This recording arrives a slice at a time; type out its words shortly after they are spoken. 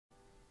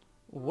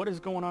What is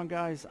going on,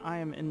 guys? I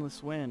am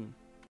Endless Win.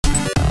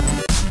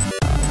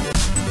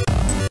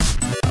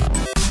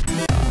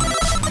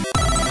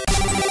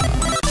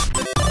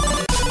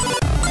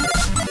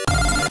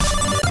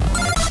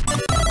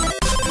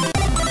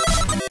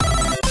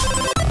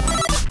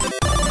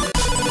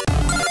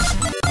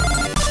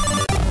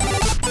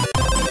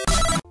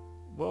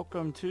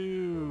 Welcome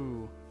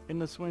to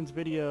Endless Win's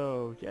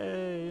video.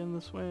 Yay,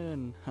 Endless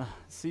Win.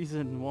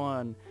 Season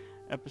 1,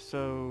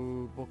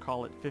 episode, we'll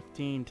call it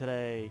 15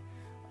 today,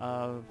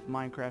 of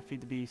Minecraft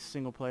Feed the Beast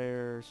single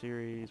player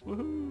series.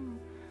 Woohoo!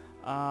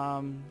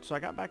 So I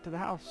got back to the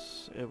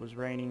house. It was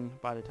raining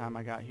by the time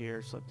I got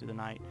here, slept through the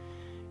night,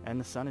 and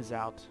the sun is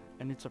out,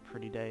 and it's a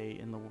pretty day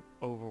in the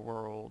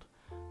overworld.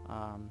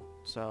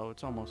 So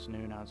it's almost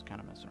noon. I was kind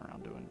of messing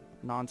around doing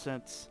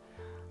nonsense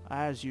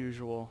as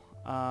usual.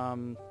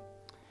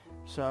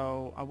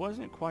 So I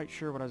wasn't quite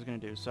sure what I was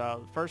going to do.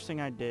 So the first thing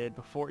I did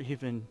before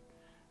even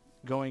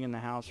going in the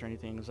house or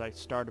anything is I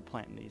started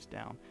planting these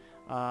down.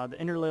 The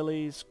inner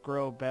lilies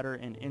grow better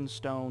in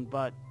stone,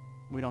 but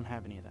we don't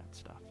have any of that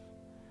stuff.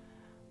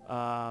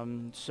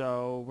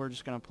 So we're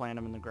just going to plant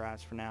them in the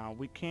grass for now.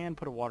 We can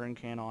put a watering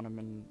can on them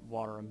and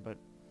water them, but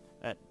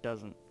that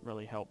doesn't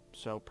really help.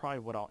 So probably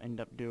what I'll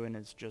end up doing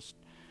is just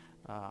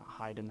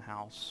hide in the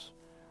house.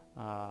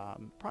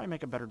 Probably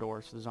make a better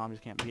door so the zombies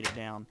can't beat it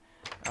down.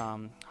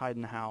 Hide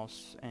in the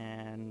house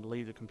and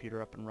leave the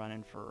computer up and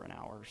running for an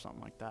hour or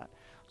something like that.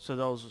 So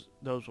those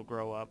will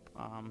grow up.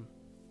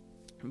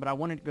 But I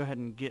wanted to go ahead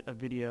and get a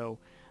video.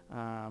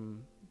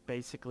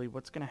 Basically,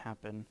 what's going to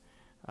happen?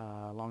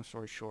 Long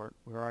story short,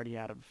 we're already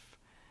out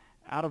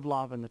of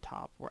lava in the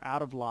top. We're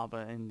out of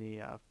lava in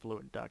the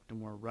fluid duct, and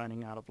we're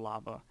running out of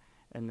lava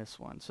in this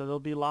one. So there'll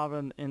be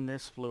lava in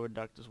this fluid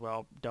duct as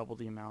well, double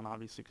the amount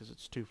obviously because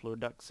it's 2 fluid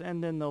ducts,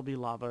 and then there'll be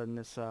lava in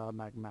this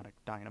magmatic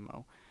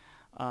dynamo.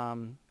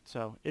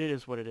 So it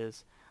is what it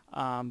is.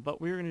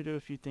 But we're going to do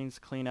a few things to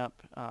clean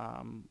up.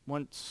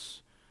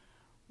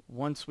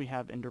 Once we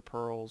have ender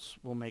pearls,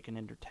 we'll make an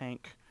ender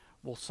tank.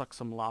 We'll suck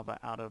some lava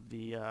out of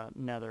the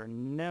nether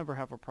and never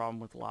have a problem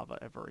with lava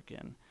ever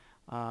again.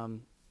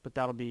 But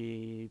that'll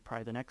be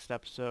probably the next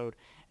episode.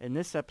 In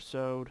this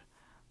episode,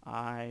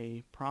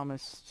 I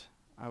promised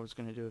I was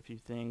going to do a few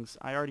things.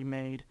 I already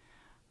made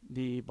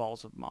the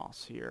balls of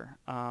moss here.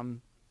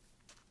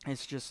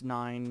 It's just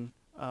 9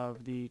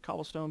 of the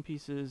cobblestone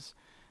pieces.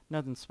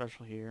 Nothing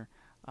special here.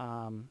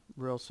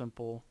 Real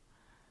simple.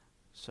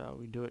 So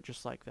we do it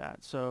just like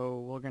that. So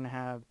we're going to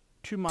have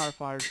 2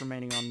 modifiers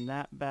remaining on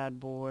that bad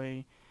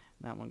boy.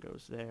 That one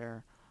goes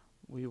there.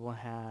 We will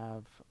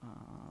have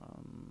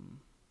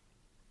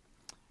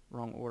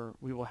wrong order.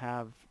 We will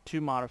have 2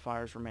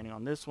 modifiers remaining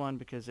on this one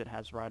because it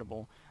has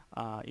writable,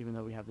 even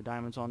though we have the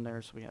diamonds on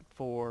there, so we had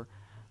 4.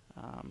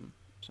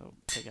 So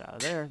take it out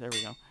of there. There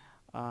we go.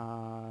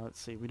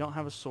 Let's see. We don't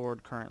have a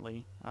sword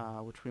currently,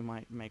 which we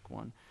might make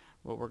one,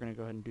 but we're going to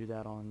go ahead and do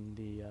that on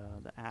the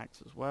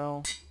axe as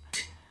well.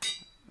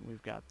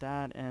 We've got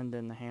that, and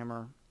then the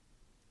hammer.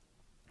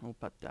 We'll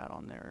put that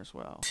on there as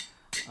well.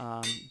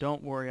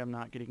 Don't worry, I'm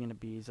not getting into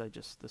bees.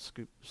 The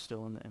scoop is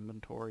still in the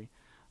inventory.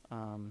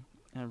 And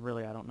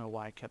really, I don't know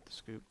why I kept the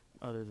scoop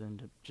other than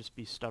to just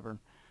be stubborn,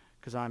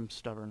 because I'm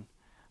stubborn.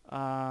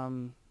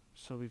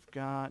 So we've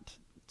got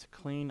to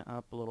clean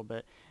up a little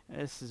bit.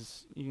 This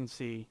is, you can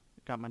see,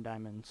 got my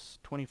diamonds,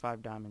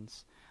 25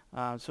 diamonds.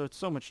 So it's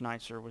so much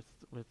nicer with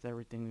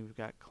everything we've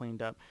got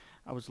cleaned up.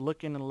 I was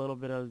looking at a little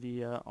bit of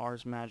the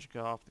Ars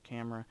Magica off the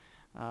camera.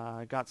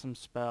 Got some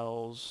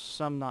spells,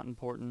 some not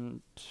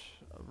important,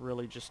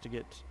 really just to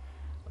get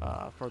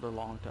further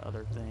along to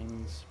other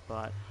things,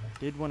 but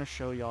did want to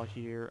show y'all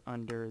here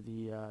under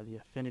the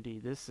affinity.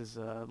 This is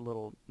a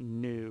little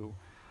new,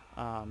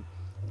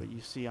 but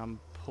you see I'm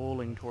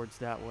pulling towards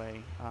that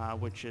way,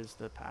 which is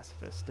the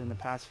pacifist, and the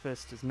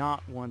pacifist is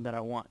not one that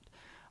I want.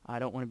 I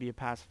don't want to be a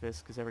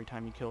pacifist because every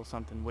time you kill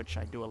something, which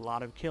I do a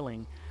lot of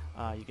killing,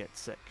 you get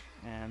sick,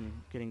 and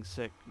getting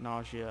sick,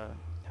 nausea,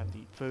 have to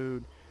eat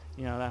food,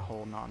 you know, that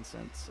whole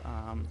nonsense.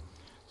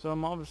 So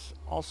I'm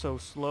also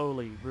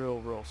slowly,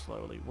 real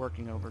slowly,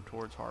 working over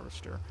towards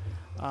Harvester,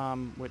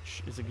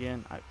 which is,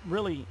 again,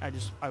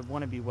 I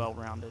want to be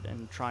well-rounded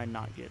and try and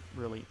not get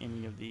really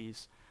any of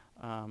these.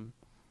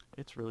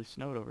 It's really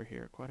snowed over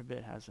here quite a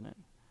bit, hasn't it?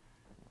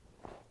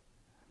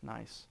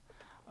 Nice.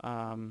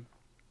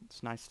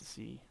 It's nice to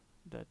see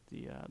that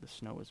the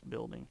snow is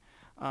building.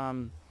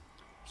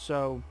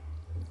 So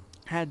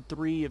had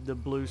 3 of the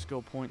blue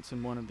skill points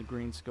and 1 of the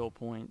green skill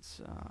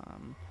points.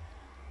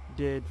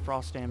 Did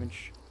frost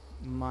damage.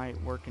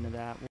 Might work into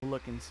that. We'll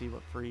look and see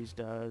what freeze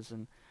does,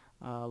 and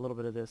a little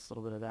bit of this, a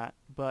little bit of that,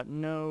 but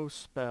no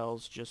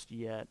spells just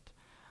yet.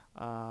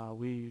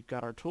 We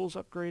got our tools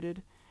upgraded,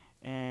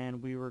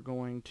 and we were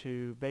going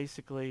to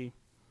basically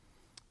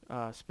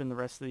spend the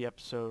rest of the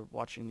episode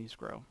watching these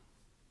grow.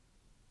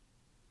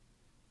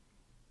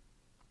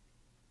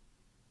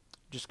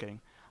 Just kidding.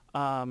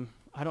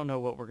 I don't know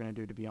what we're going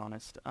to do, to be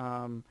honest.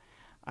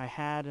 I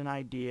had an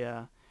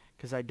idea,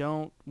 because I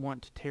don't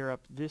want to tear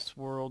up this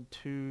world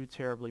too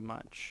terribly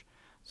much.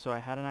 So I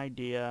had an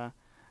idea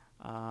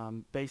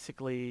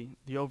Basically,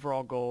 the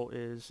overall goal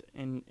is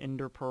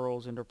ender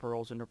pearls, ender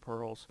pearls, ender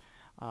pearls,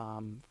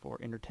 for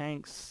ender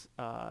tanks,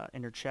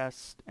 ender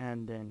chest,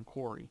 and then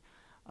quarry.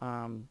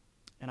 Um,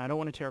 and I don't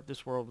want to tear up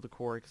this world with a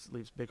quarry because it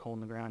leaves a big hole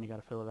in the ground. You got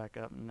to fill it back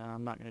up. No,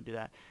 I'm not going to do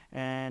that.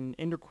 And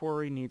ender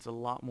quarry needs a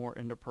lot more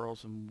ender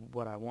pearls than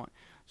what I want.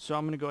 So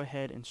I'm going to go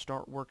ahead and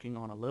start working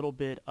on a little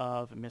bit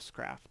of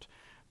Mystcraft,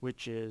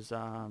 which is,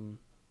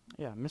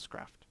 yeah,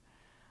 Mystcraft.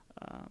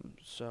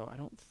 So I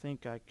don't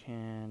think I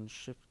can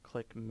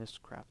shift-click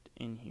Mystcraft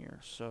in here.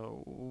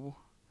 So,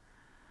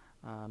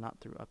 not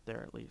through up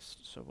there at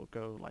least. So we'll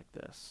go like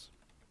this.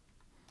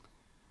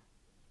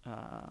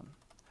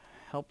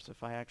 Helps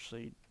if I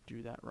actually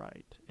do that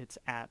right. It's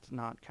at,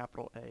 not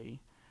capital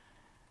A,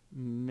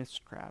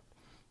 Mystcraft.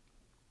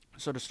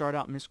 So to start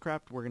out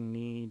Mystcraft, we're going to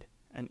need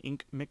an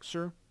ink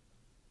mixer,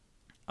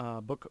 a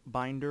book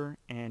binder,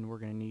 and we're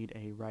going to need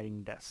a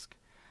writing desk.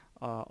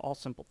 All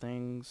simple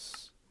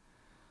things,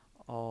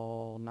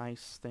 all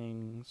nice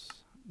things.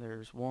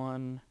 There's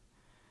one,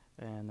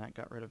 and that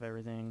got rid of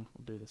everything.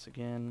 We'll do this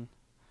again.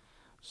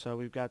 So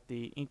we've got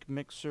the ink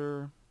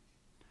mixer,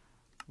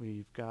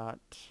 we've got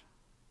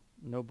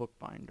no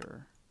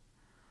bookbinder.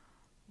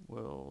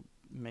 We'll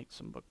make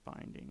some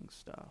bookbinding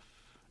stuff.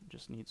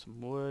 Just need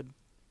some wood.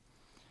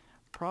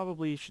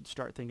 Probably should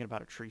start thinking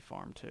about a tree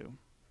farm too.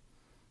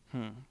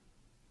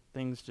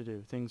 Things to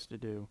do, things to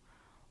do.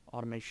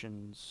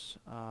 Automations.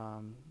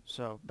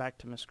 So back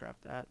to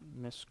Mystcraft. At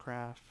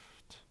Mystcraft,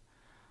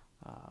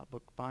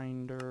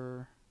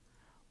 bookbinder.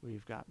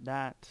 We've got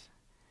that.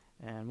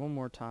 And one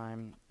more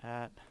time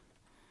at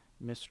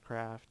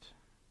Mystcraft.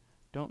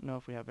 Don't know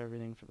if we have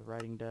everything for the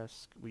writing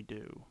desk. We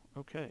do.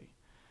 Okay.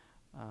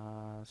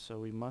 So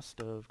we must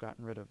have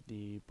gotten rid of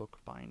the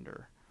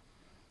bookbinder.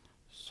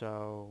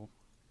 So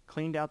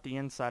cleaned out the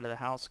inside of the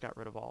house, got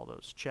rid of all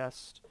those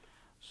chests.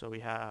 So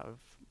we have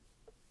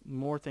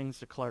more things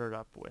to clutter it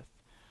up with.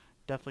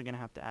 Definitely going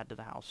to have to add to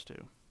the house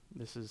too.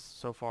 This is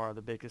so far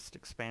the biggest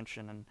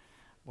expansion, and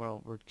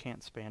well, we can't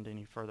expand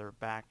any further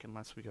back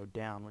unless we go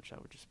down, which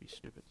that would just be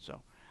stupid.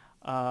 So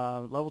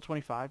level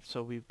 25,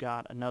 so we've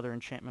got another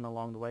enchantment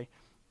along the way.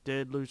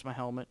 Did lose my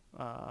helmet,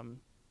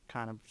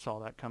 kind of saw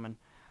that coming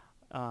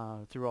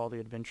through all the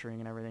adventuring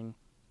and everything.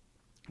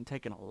 I'm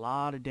taking a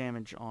lot of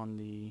damage on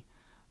the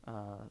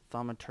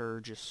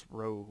thaumaturgist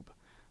robe,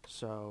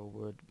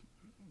 so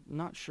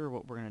not sure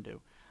what we're going to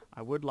do.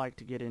 I would like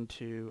to get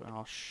into, and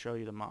I'll show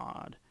you the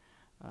mod.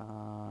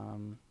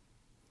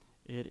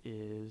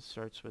 It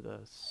starts with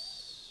a,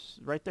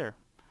 right there.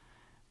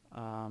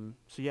 So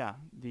yeah,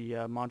 the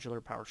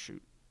modular power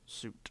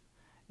suit.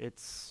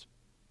 It's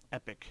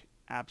epic,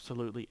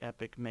 absolutely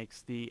epic.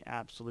 Makes the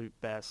absolute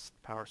best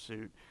power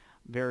suit.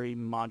 Very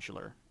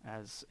modular,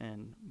 as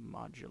in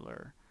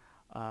modular.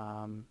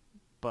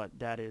 But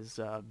that is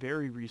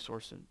very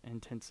resource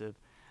intensive.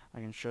 I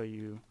can show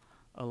you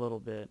a little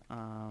bit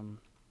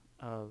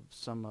of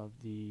some of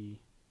the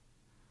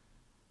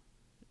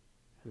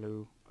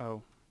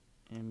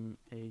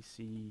MAC.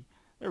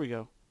 There we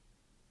go.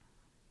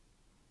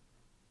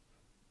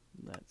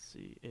 Let's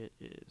see, it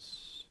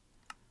is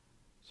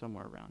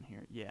somewhere around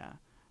here. Yeah.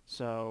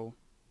 So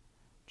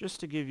just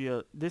to give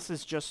you, this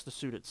is just the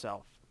suit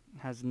itself. It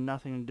has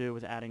nothing to do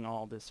with adding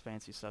all this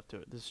fancy stuff to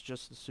it. This is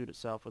just the suit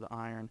itself with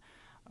iron.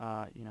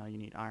 You know, you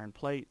need iron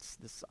plates.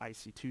 This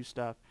IC2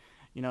 stuff.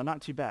 You know,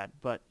 not too bad,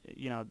 but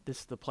you know, this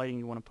is the plating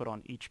you want to put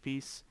on each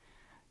piece.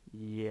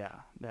 Yeah,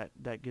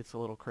 that gets a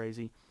little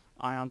crazy.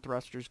 Ion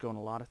thrusters go in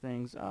a lot of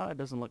things. It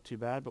doesn't look too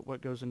bad, but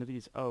what goes into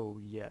these? Oh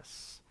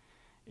yes,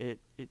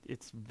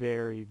 it's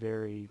very,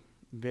 very,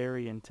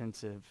 very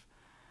intensive.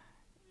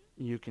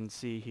 You can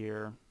see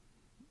here,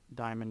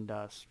 diamond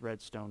dust,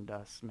 redstone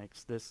dust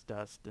makes this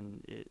dust,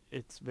 and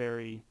it's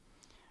very,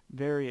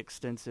 very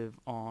extensive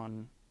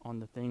on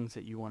the things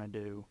that you want to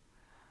do.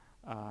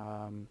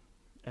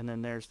 And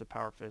then there's the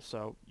power fist.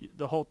 So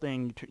the whole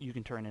thing you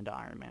can turn into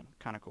Iron Man.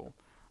 Kind of cool.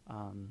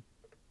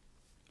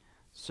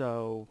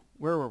 So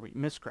where were we?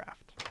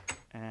 Mystcraft.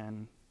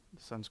 And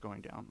the sun's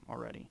going down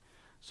already.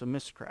 So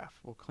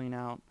Mystcraft. We'll clean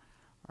out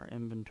our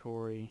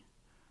inventory.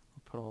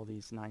 We'll put all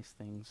these nice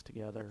things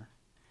together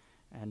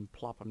and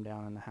plop them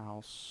down in the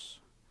house.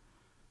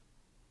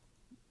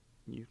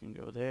 You can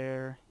go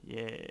there.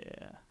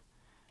 Yeah.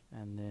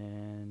 And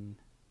then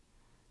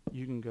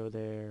you can go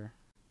there.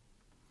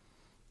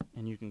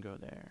 And you can go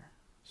there.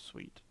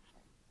 Sweet.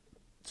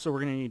 So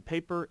we're going to need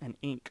paper and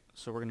ink.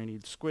 So we're going to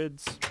need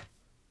squids.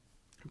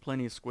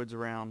 Plenty of squids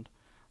around.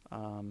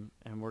 And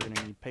we're going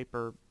to need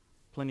paper.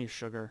 Plenty of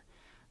sugar.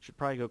 Should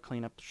probably go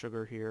clean up the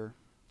sugar here.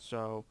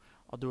 So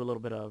I'll do a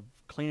little bit of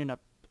cleaning up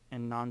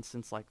and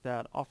nonsense like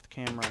that off the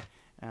camera,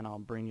 and I'll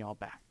bring y'all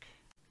back.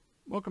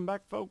 Welcome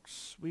back,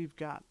 folks. We've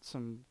got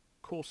some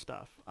cool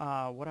stuff.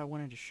 What I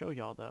wanted to show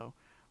y'all, though,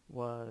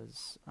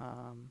 was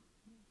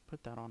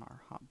put that on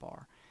our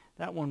hotbar.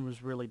 That one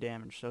was really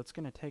damaged, so it's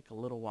going to take a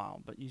little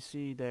while. But you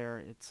see there,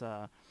 it's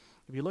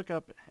If you look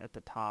up at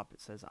the top,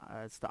 it says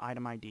it's the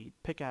item ID.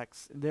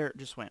 Pickaxe, there it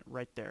just went,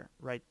 right there,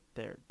 right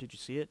there. Did you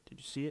see it? Did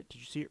you see it? Did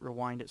you see it?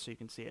 Rewind it so you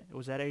can see it. It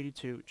was at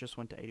 82, it just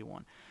went to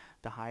 81.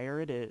 The higher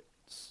it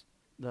is,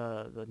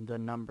 the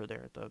number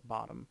there at the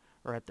bottom,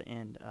 or at the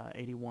end,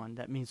 81,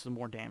 that means the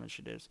more damage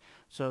it is.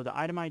 So the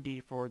item ID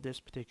for this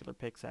particular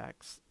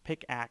pickaxe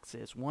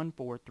is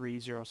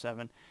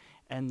 14307,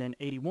 and then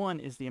 81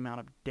 is the amount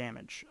of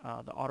damage.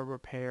 The auto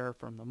repair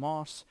from the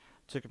moss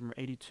took it from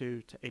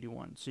 82 to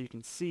 81. So you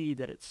can see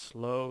that it's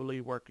slowly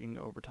working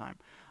over time.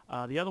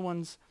 The other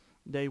ones,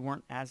 they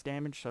weren't as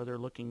damaged, so they're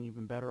looking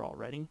even better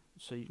already.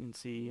 So you can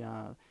see,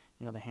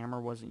 you know, the hammer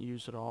wasn't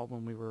used at all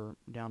when we were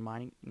down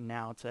mining.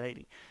 Now it's at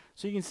 80.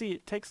 So you can see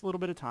it takes a little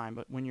bit of time,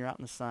 but when you're out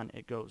in the sun,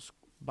 it goes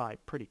by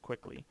pretty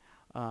quickly.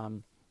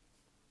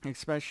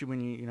 Especially when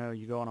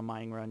you go on a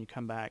mining run, you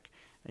come back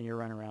and you're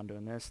running around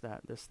doing this,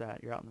 that,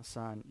 you're out in the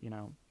sun, you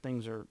know,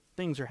 things are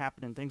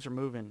happening, things are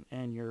moving,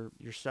 and your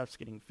stuff's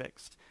getting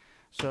fixed.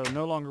 So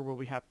no longer will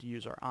we have to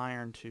use our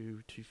iron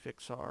to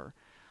fix our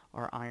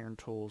iron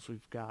tools.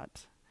 We've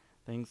got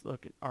things,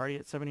 look, already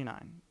at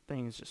 79,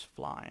 things just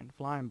flying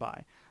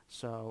by.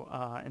 So,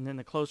 and then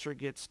the closer it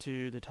gets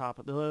to the top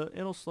of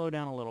it'll slow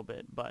down a little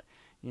bit, but,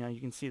 you know,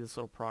 you can see this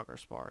little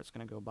progress bar. It's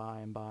going to go by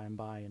and by and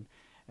by, and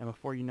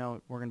before you know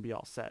it, we're going to be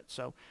all set.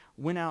 So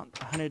went out,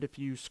 hunted a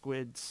few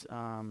squids,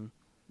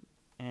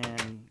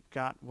 and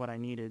got what I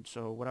needed.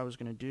 So what I was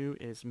going to do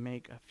is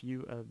make a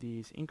few of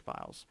these ink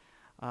vials.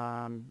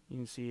 You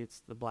can see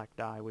it's the black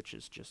dye, which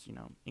is just, you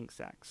know, ink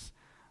sacs.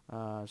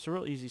 So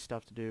real easy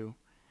stuff to do.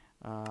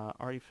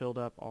 Already filled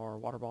up our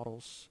water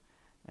bottles,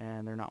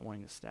 and they're not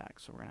wanting to stack,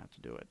 so we're going to have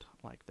to do it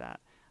like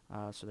that.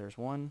 So there's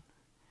one,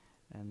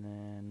 and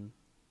then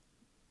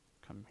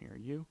come here,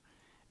 you.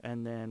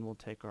 And then we'll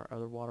take our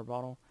other water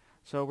bottle.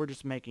 So we're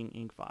just making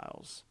ink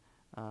vials,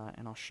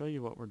 and I'll show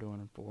you what we're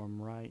doing for them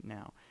right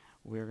now.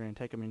 We're going to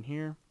take them in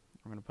here,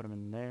 we're going to put them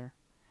in there,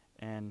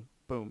 and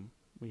boom,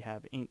 we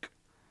have ink.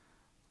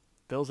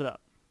 Fills it up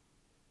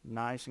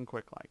nice and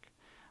quick like.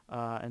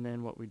 And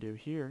then what we do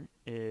here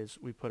is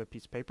we put a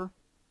piece of paper,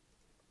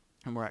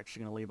 and we're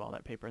actually going to leave all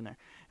that paper in there,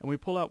 and we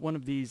pull out one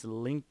of these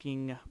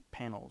linking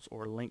panels,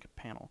 or link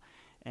panel,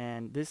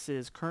 and this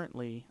is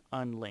currently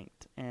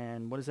unlinked.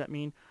 And what does that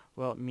mean?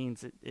 Well, it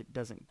means it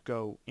doesn't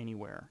go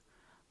anywhere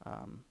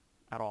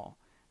at all.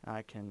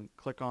 I can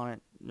click on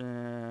it,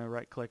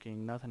 right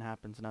clicking, nothing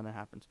happens.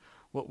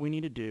 What we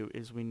need to do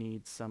is we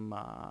need some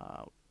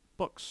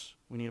books.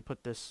 We need to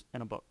put this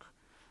in a book.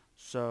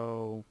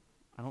 So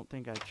I don't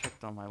think I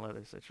checked on my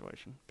leather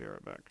situation. Be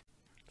right back.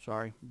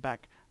 Sorry,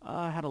 back.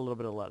 I had a little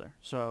bit of leather,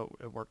 so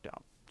it worked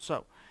out.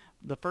 So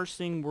the first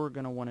thing we're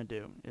going to want to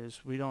do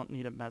is we don't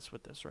need to mess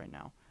with this right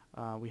now.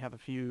 We have a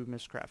few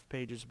Mystcraft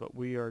pages, but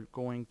we are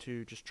going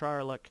to just try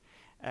our luck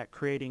at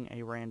creating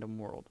a random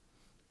world.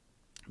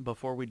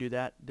 Before we do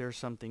that, there's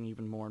something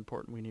even more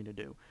important we need to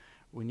do.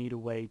 We need a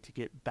way to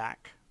get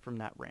back from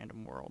that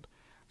random world.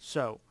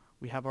 So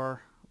we have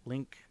our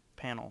link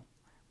panel.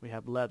 We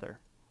have leather.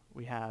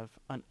 We have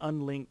an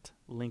unlinked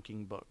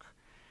linking book.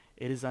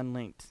 It is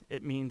unlinked.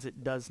 It means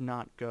it does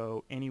not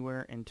go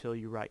anywhere until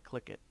you right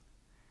click it.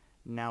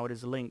 Now it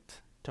is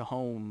linked to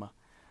home.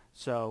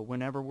 So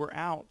whenever we're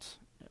out,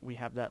 we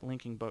have that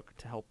linking book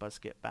to help us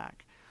get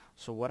back.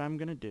 So what I'm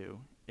going to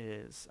do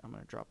is I'm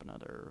going to drop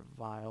another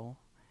vial,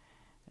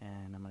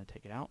 and I'm going to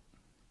take it out,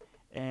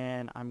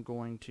 and I'm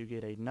going to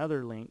get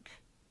another link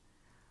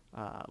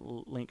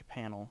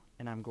panel,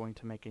 and I'm going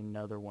to make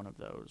another one of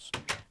those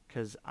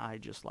because I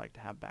just like to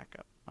have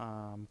backup.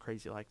 I'm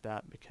crazy like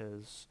that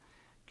because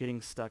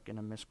getting stuck in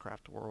a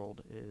Mystcraft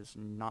world is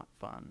not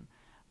fun.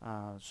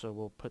 So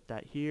we'll put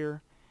that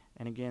here,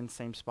 and again,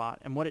 same spot.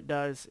 And what it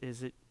does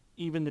is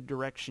even the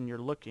direction you're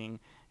looking,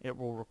 it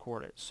will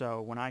record it.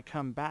 So when I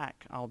come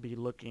back, I'll be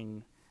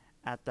looking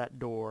at that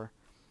door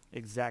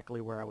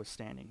exactly where I was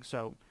standing.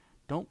 So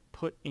don't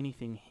put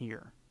anything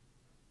here.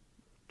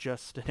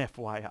 Just an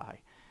FYI.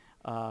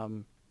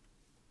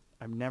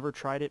 I've never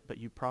tried it, but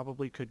you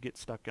probably could get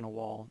stuck in a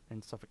wall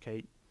and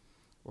suffocate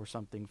or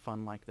something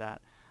fun like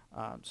that.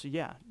 So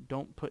yeah,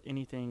 don't put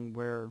anything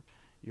where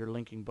your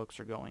linking books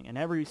are going. And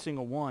every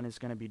single one is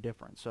going to be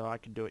different. So I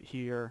could do it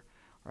here,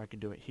 or I could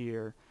do it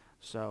here.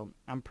 So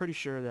I'm pretty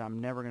sure that I'm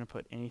never going to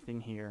put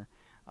anything here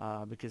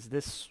because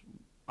this,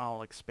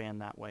 I'll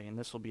expand that way, and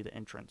this will be the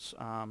entrance.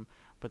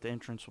 But the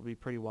entrance will be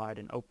pretty wide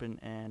and open,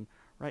 and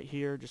right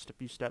here, just a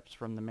few steps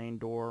from the main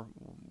door,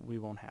 we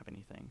won't have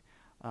anything.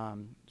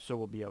 So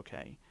we'll be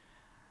okay.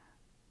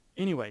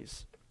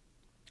 Anyways,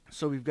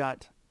 so we've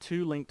got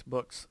two linked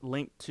books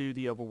linked to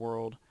the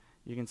overworld.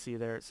 You can see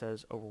there it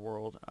says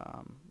overworld.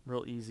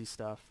 Real easy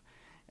stuff.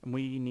 And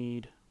we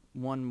need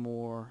one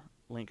more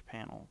link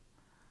panel.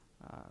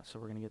 So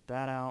we're going to get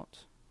that out.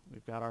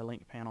 We've got our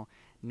link panel.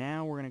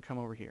 Now we're going to come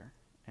over here,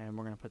 and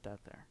we're going to put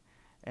that there.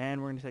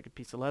 And we're going to take a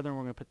piece of leather, and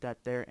we're going to put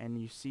that there.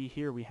 And you see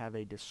here we have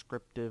a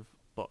descriptive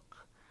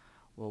book.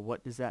 Well,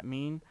 what does that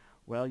mean?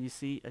 Well, you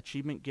see,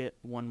 achievement get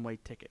one-way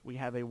ticket. We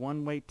have a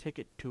one-way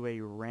ticket to a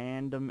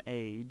random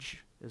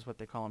age, is what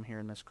they call them here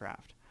in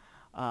Mystcraft.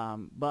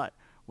 But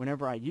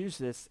whenever I use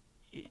this,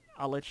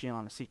 I'll let you in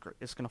on a secret.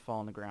 It's going to fall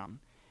on the ground.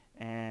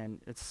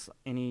 And it's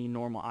any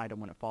normal item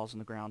when it falls on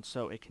the ground,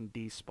 so it can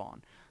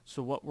despawn.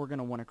 So what we're going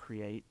to want to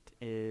create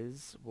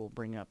is, we'll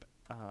bring up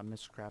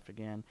Mystcraft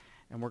again,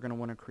 and we're going to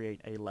want to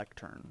create a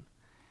lectern.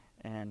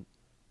 And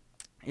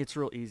it's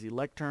real easy.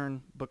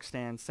 Lectern, book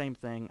stand, same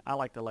thing. I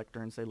like the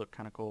lecterns. They look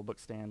kind of cool. Book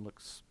stand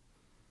looks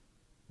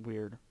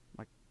weird.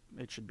 Like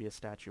it should be a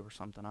statue or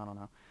something. I don't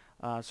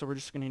know. So we're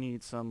just going to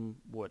need some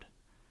wood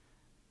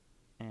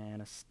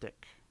and a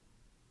stick.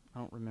 I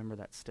don't remember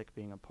that stick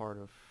being a part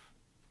of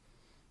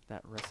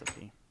that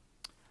recipe.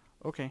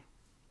 Okay.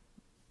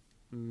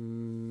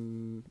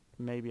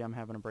 Maybe I'm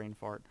having a brain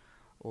fart,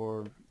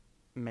 or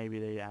maybe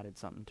they added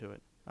something to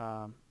it.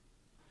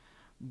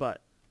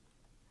 But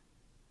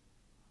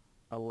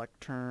a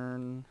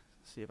lectern,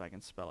 see if I can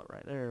spell it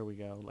right. There we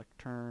go,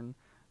 lectern,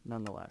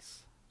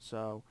 nonetheless.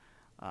 So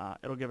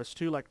it'll give us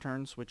 2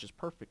 lecterns, which is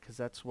perfect because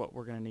that's what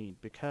we're going to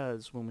need.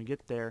 Because when we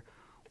get there,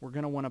 we're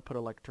going to want to put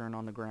a lectern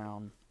on the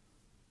ground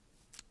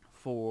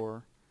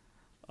for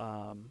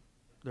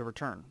the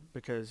return,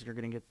 because you're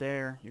going to get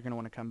there, you're going to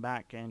want to come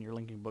back, and your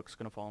linking book's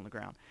going to fall on the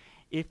ground.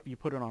 If you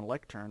put it on a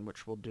lectern,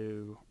 which we'll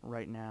do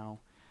right now,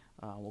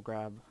 we'll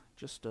grab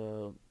just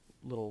a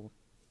little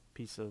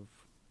piece of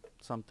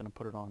something to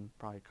put it on,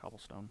 probably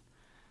cobblestone,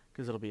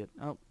 because it'll be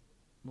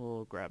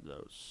we'll grab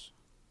those.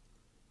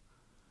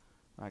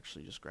 I'll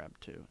actually just grab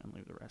 2 and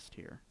leave the rest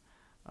here.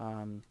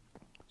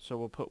 So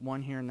we'll put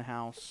 1 here in the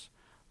house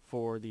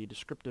for the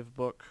descriptive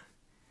book,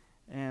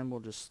 and we'll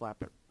just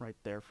slap it right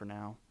there for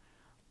now.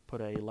 Put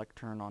a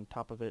lectern on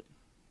top of it.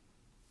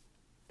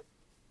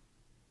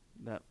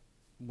 That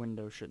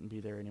window shouldn't be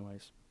there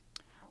anyways.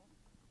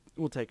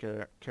 We'll take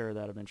care of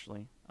that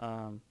eventually.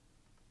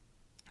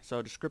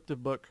 So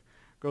descriptive book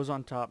goes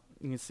on top.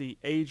 You can see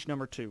age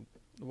number 2.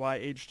 Why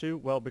age 2?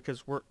 Well,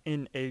 because we're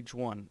in age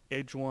 1.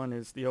 Age 1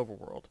 is the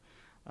overworld.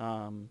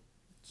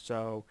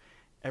 So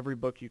every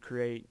book you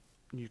create,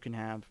 you can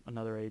have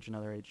another age,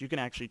 another age. You can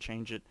actually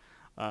change it.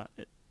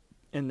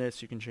 In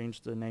this, you can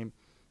change the name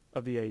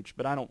of the age,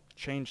 but I don't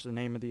change the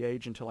name of the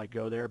age until I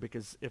go there,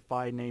 because if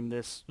I name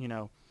this,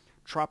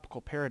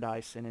 Tropical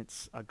Paradise and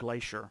it's a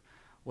glacier,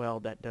 well,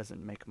 that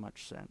doesn't make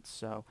much sense.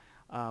 So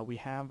we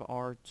have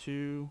our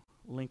 2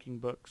 linking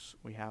books.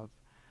 We have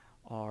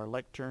our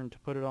lectern to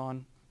put it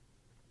on.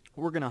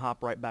 We're going to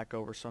hop right back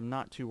over, so I'm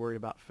not too worried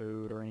about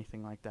food or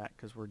anything like that,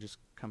 because we're just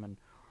coming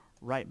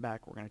right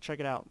back. We're going to check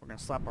it out. We're going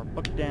to slap our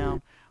book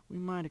down. We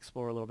might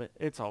explore a little bit.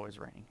 It's always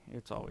raining.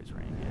 It's always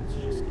raining. It's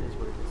just is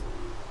what it is.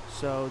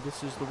 So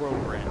this is the world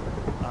we're in.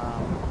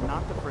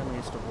 Not the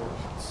friendliest of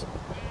worlds.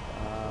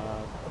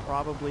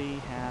 Probably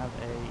have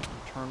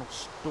a eternal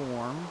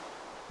storm.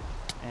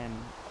 And,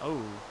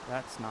 oh,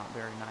 that's not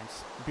very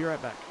nice. Be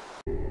right back.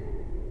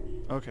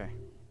 Okay,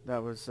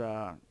 that was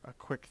a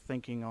quick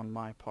thinking on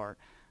my part.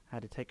 I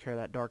had to take care of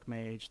that dark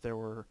mage. There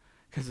were,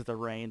 because of the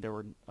rain, there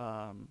were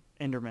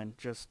endermen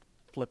just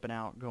flipping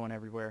out, going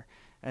everywhere.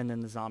 And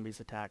then the zombies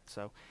attacked,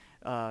 so...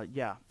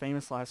 yeah,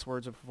 famous last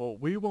words of Volt.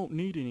 We won't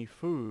need any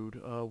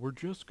food. We're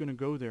just going to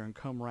go there and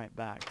come right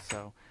back.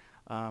 So,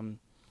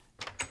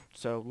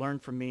 so learn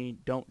from me.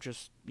 Don't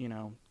just,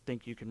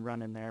 think you can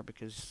run in there,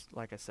 because,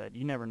 like I said,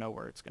 you never know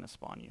where it's going to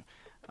spawn you.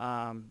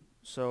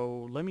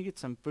 So let me get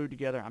some food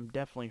together. I'm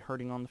definitely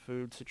hurting on the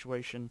food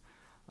situation,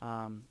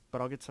 but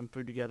I'll get some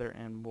food together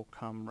and we'll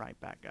come right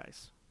back,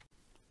 guys.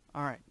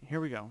 Alright, here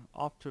we go.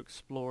 Off to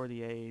explore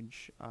the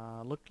age.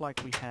 Looked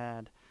like we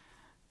had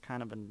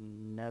kind of a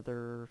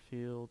nether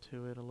feel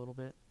to it a little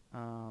bit.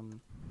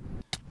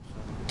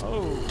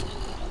 Oh!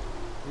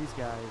 These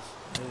guys,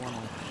 they want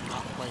to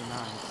not play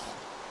nice.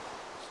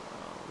 So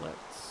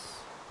let's...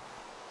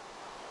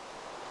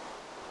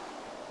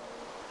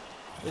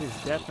 It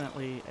is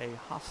definitely a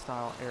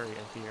hostile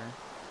area here.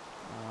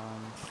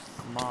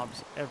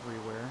 Mobs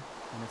everywhere,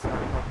 and it's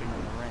not helping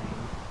in the rain.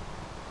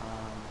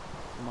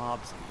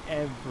 Mobs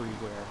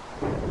everywhere.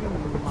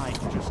 We might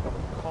just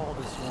call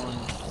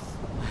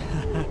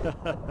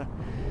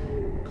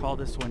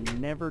this one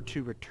never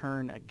to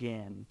return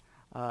again,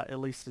 at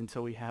least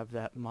until we have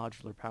that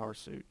modular power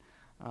suit.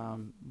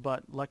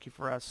 But lucky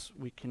for us,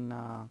 we can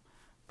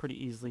pretty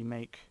easily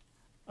make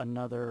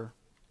another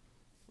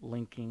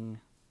linking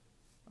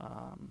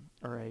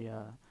or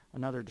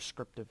another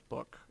descriptive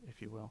book,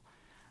 if you will.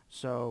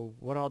 So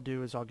what I'll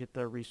do is I'll get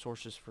the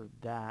resources for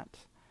that,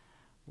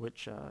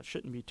 which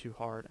shouldn't be too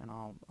hard, and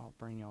I'll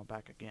bring y'all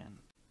back again.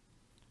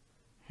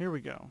 Here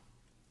we go.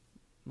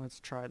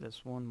 Let's try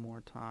this one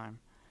more time.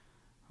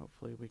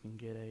 Hopefully we can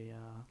get a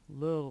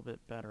little bit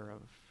better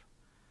of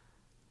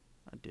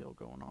a deal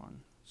going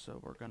on. So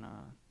we're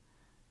gonna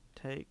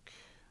take,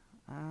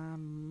 I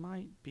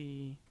might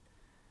be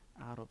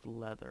out of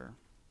leather,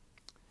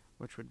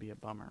 which would be a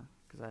bummer,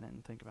 because I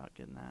didn't think about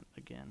getting that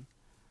again.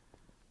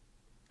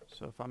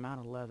 So if I'm out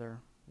of leather,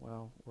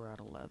 well, we're out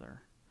of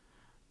leather.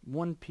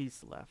 One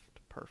piece left,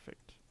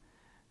 perfect.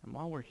 And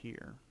while we're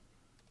here,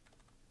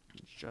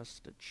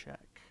 just to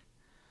check,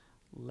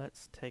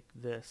 let's take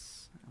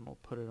this and we'll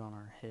put it on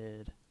our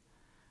head,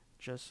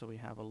 just so we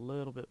have a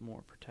little bit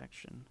more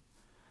protection.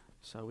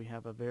 So we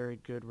have a very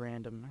good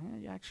random.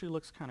 It actually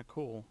looks kind of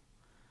cool.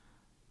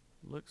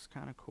 Looks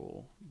kind of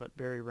cool, but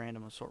very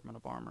random assortment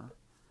of armor.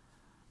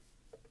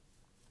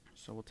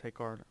 So we'll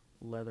take our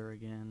leather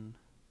again.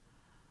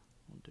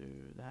 We'll do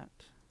that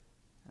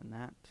and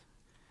that.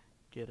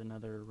 Get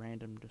another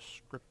random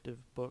descriptive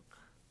book.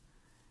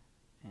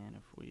 And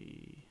if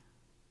we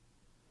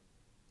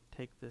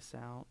take this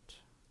out,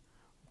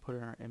 put it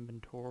in our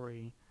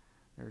inventory,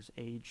 there's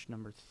age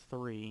number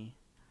 3.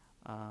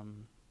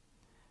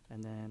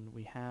 And then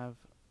we have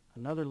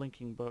another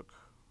linking book,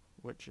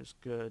 which is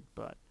good,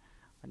 but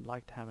I'd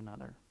like to have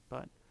another.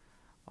 But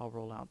I'll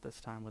roll out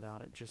this time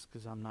without it, just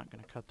because I'm not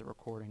going to cut the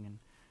recording and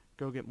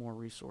go get more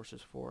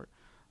resources for it.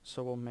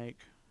 So we'll make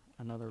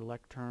another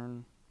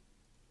lectern.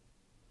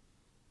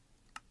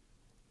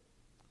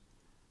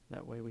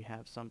 That way we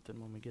have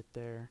something when we get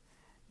there,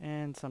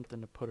 and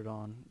something to put it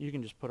on. You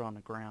can just put it on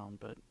the ground,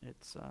 but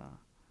it's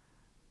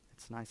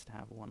nice to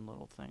have one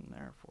little thing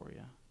there for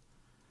you.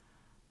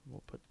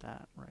 We'll put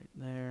that right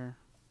there.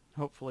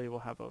 Hopefully we'll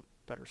have a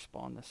better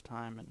spawn this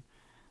time, and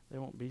they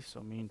won't be so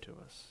mean to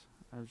us.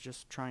 I was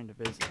just trying to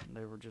visit, and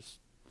they were just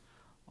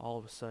all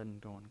of a sudden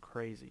going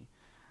crazy.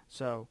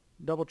 So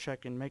double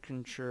checking,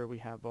 making sure we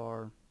have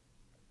our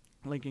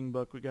linking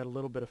book. We got a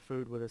little bit of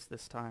food with us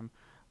this time.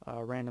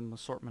 Random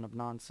assortment of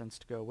nonsense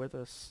to go with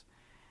us.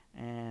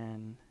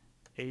 And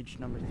age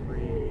number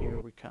 3, here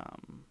we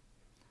come.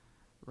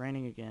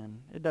 Raining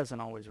again. It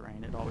doesn't always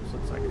rain. It always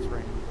looks like it's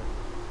raining.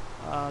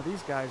 But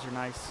these guys are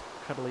nice,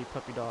 cuddly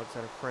puppy dogs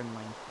that are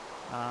friendly.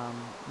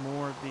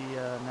 More of the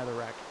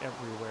netherrack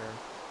everywhere.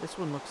 This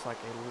one looks like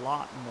a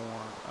lot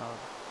more of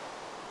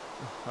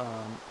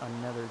a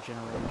nether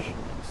generation,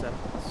 except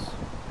it's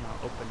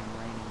open and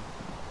raining.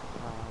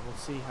 We'll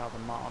see how the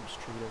mobs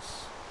treat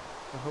us.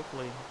 So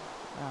hopefully,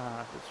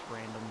 it's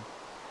random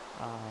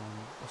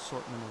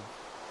assortment of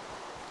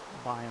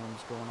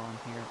biomes going on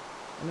here,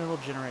 and it'll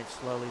generate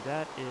slowly.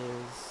 That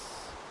is,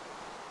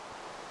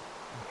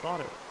 I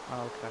thought it.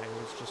 Okay, it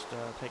was just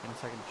taking a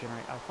second to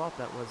generate. I thought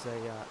that was a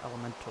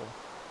elemental,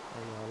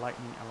 a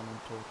lightning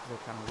elemental, because they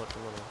kind of look a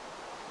little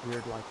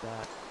weird like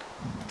that.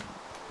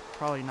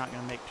 Probably not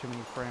going to make too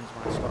many friends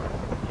when I start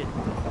hitting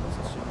things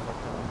as soon as I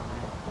come in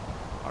there.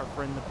 Our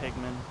friend the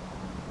pigmen,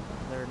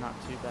 they're not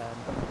too bad.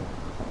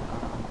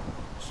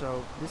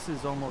 So this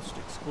is almost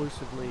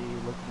exclusively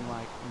looking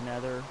like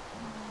nether,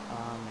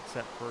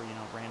 except for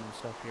random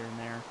stuff here and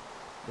there.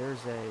 There's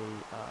a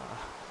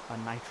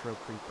nitro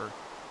creeper,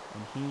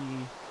 and he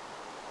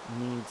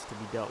needs to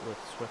be dealt with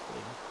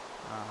swiftly.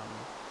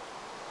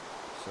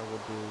 So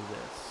we'll do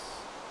this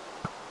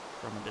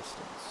from a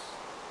distance,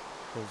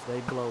 because they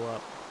blow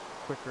up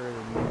quicker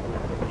than you would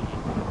believe.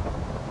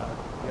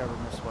 If you ever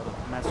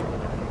mess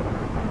with them,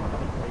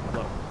 they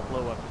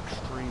blow up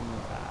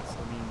extremely fast.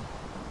 I mean,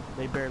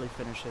 they barely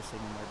finish hissing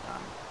and they're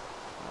done.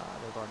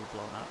 They've already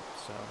blown up.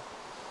 So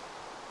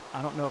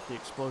I don't know if the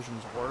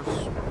explosion's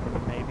worse.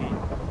 Maybe.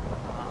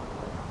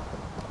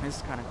 This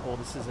is kind of cool.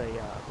 This is a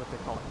what they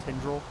call a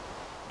tendril,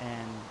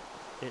 and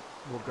it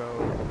will go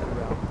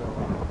throughout the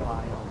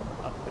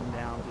biome, up and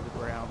down through the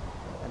ground.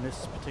 And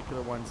this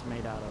particular one's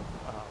made out of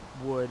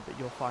wood, but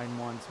you'll find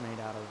ones made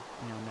out of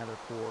nether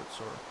quartz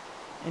or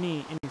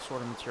any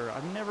sort of material.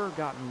 I've never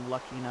gotten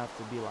lucky enough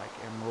to be like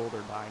emerald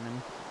or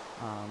diamond.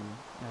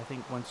 And I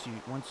think once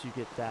you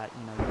get that,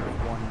 you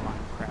have won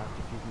Minecraft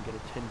if you can get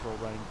a tendril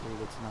running through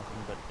that's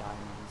nothing but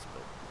diamonds.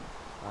 But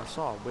I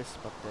saw a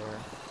wisp up there,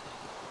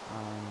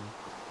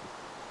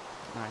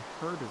 and I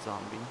heard a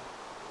zombie,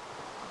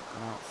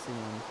 and I don't see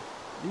him.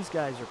 These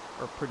guys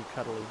are pretty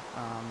cuddly,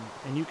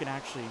 and you can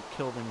actually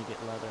kill them to get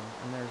leather.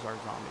 And there's our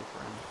zombie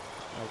friend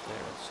right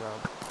there. So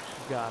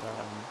we've got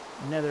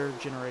nether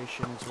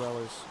generation as well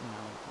as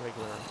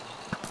regular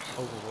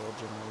overworld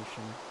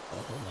generation.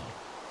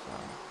 So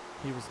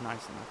he was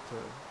nice enough to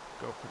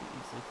go pretty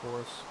easily for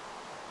us.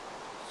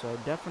 So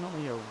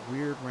definitely a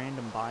weird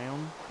random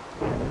biome,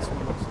 and this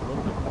one looks a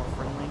little bit more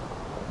friendly.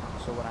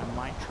 So what I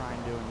might try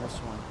and do in this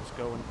one is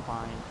go and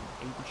find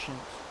an ancient,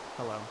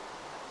 hello,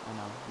 I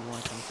know, you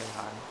want to come say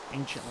hi,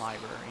 ancient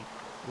library,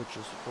 which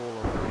is full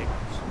of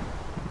pigs.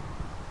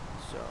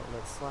 So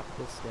let's slap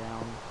this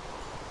down.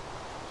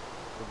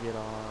 We'll get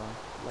our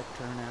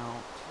lectern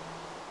out,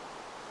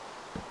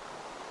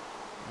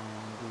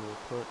 and we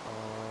will put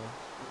our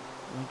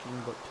linking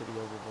book to the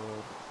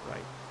overworld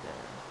right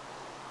there.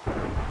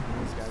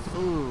 And these guys,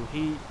 ooh,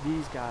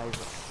 these guys,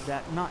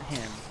 not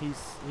him,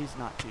 he's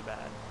not too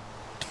bad,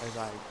 as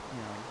I,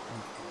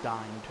 am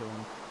dying to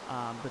him.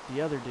 But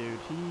the other dude,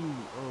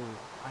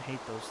 I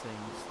hate those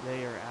things.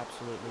 They are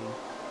absolutely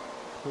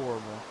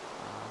horrible.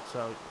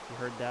 So if you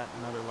heard that,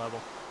 another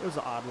level. It was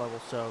an odd level,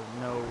 so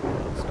no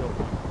skill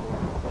point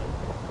recorded, but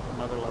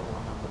another level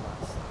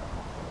nonetheless.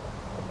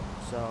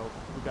 So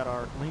we got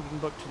our linking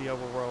book to the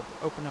overworld.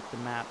 Open up the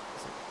map.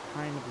 It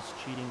kind of is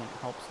cheating, and it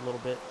helps a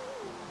little bit.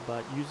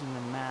 But using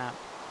the map,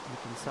 you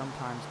can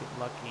sometimes get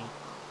lucky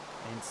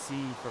and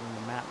see from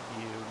the map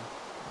view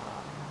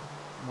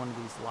one of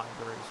these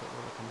libraries that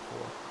we're looking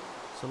for.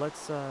 So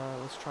let's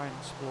try and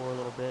explore a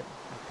little bit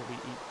after we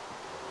eat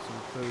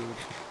some food.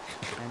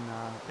 And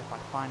if I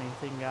find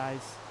anything,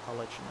 guys, I'll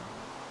let you know.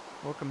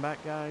 Welcome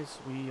back, guys.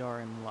 We are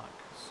in luck.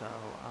 So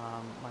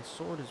my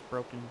sword is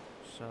broken,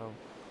 so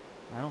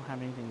I don't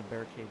have anything to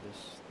barricade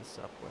this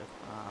up with.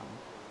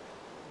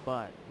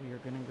 But we are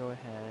going to go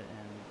ahead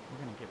and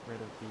we're going to get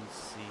rid of these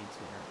seeds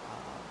here.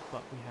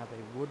 But we have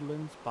a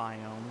woodlands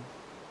biome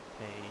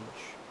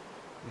page.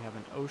 We have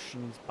an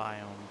oceans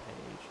biome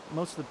page.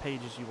 Most of the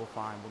pages you will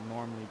find will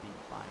normally be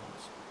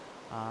biomes.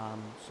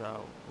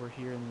 So we're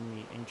here in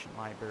the ancient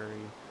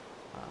library,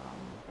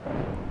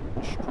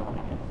 destroying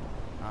it.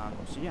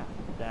 So yeah,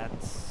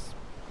 that's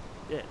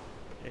it,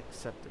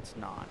 except it's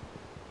not.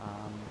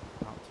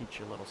 I'll teach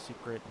you a little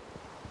secret.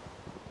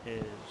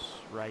 Is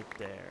right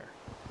there.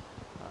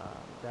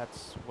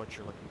 That's what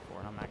you're looking for,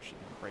 and I'm actually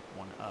going to break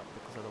one up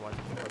because otherwise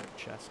it's part of the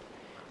chest.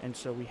 And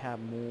so we have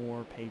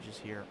more pages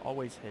here,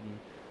 always hidden,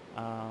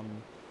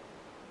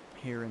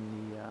 here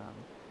in the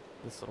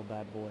this little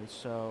bad boy.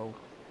 So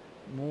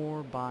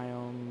more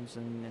biomes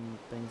and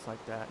things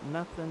like that.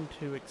 Nothing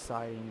too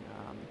exciting,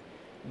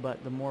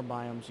 but the more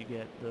biomes you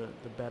get, the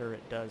better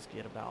it does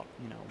get about,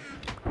 you know,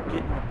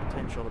 getting the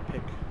potential to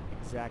pick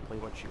exactly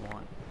what you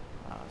want.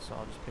 So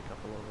I'll just pick up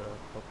a little bit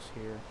of books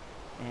here.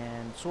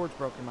 And sword's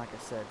broken, like I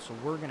said, so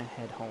we're going to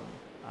head home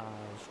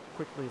as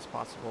quickly as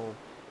possible.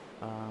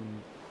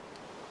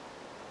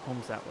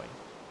 Home's that way.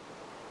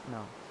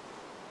 No.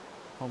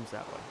 Home's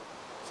that way.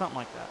 Something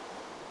like that.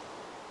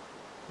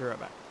 Be right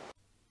back.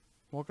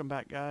 Welcome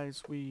back,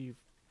 guys. We've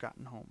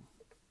gotten home.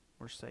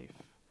 We're safe.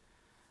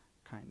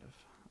 Kind of.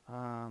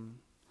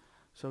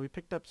 So we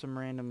picked up some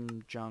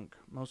random junk,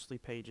 mostly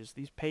pages.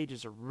 These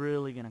pages are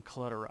really going to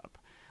clutter up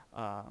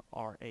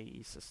our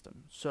AE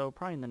system. So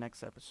probably in the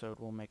next episode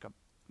we'll make a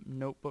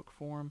notebook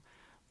for them,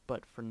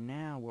 but for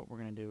now what we're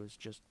going to do is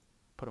just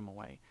put them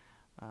away.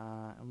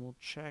 And we'll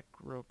check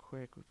real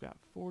quick. We've got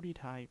 40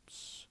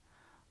 types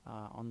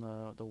on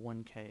the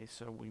 1K,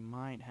 so we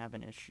might have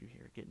an issue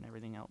here getting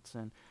everything else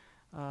in,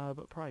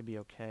 but probably be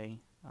okay.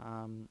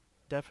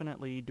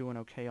 Definitely doing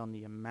okay on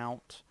the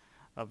amount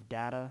of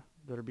data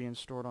that are being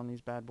stored on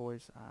these bad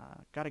boys.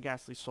 Got a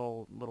ghastly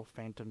soul little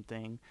phantom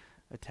thing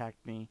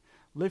attacked me,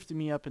 lifted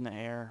me up in the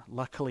air.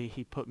 Luckily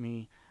he put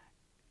me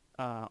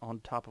on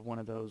top of one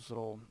of those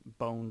little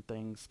bone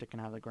things sticking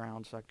out of the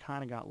ground, so I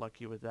kind of got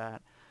lucky with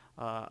that.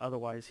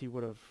 Otherwise he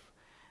would have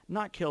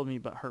not killed me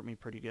but hurt me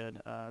pretty good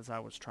as I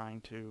was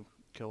trying to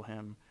kill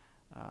him,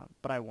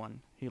 but I won.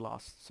 He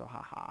lost, so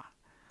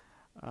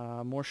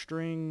haha. More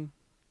string,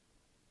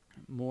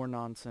 more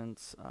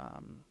nonsense.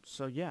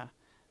 So yeah,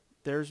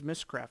 there's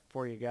Mystcraft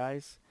for you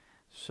guys.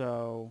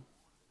 So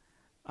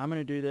I'm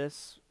gonna do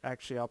this.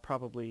 Actually, I'll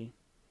probably,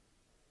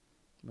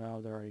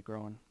 well, they're already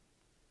growing,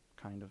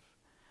 kind of.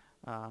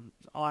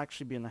 I'll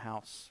actually be in the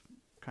house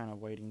kind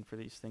of waiting for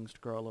these things to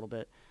grow a little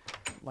bit.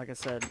 Like I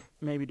said,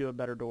 maybe do a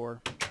better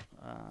door,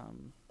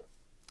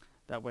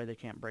 that way they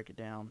can't break it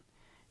down.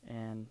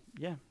 And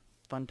yeah,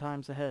 fun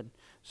times ahead.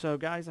 So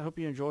guys, I hope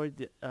you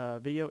enjoyed the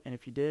video, and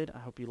if you did, I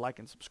hope you like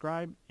and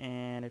subscribe,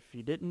 and if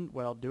you didn't,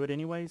 well, do it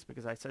anyways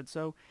because I said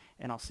so,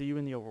 and I'll see you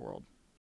in the overworld.